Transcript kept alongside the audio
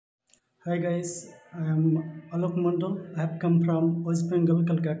Hi guys, I am Alok Mandal. I have come from West Bengal,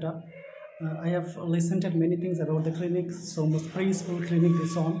 Calcutta. I have listened to many things about the clinic, so much praiseful clinic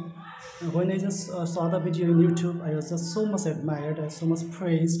is on. When I just saw the video in YouTube, I was just so much admired, so much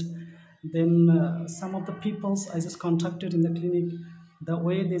praised. Then some of the peoples I just contacted in the clinic, the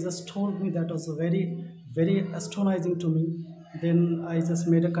way they just told me that was very, very astonishing to me. Then I just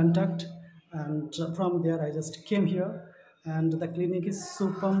made a contact, and from there I just came here, and the clinic is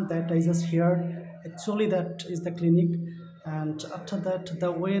super that I just heard. Actually, that is the clinic, and after that,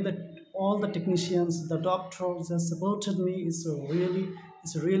 the way that all the technicians, the doctors just supported me is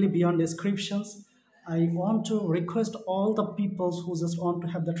really beyond descriptions. I want to request all the people who just want to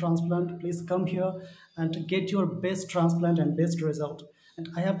have the transplant, please come here and get your best transplant and best result. And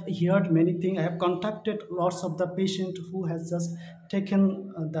I have heard many things. I have contacted lots of the patient who has just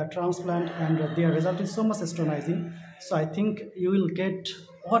taken the transplant, and their result is so much astonishing. So I think you will get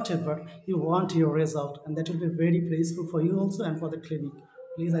whatever you want your result, and that will be very praiseful for you also and for the clinic.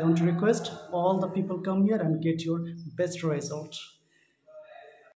 Please, I want to request all the people come here and get your best result.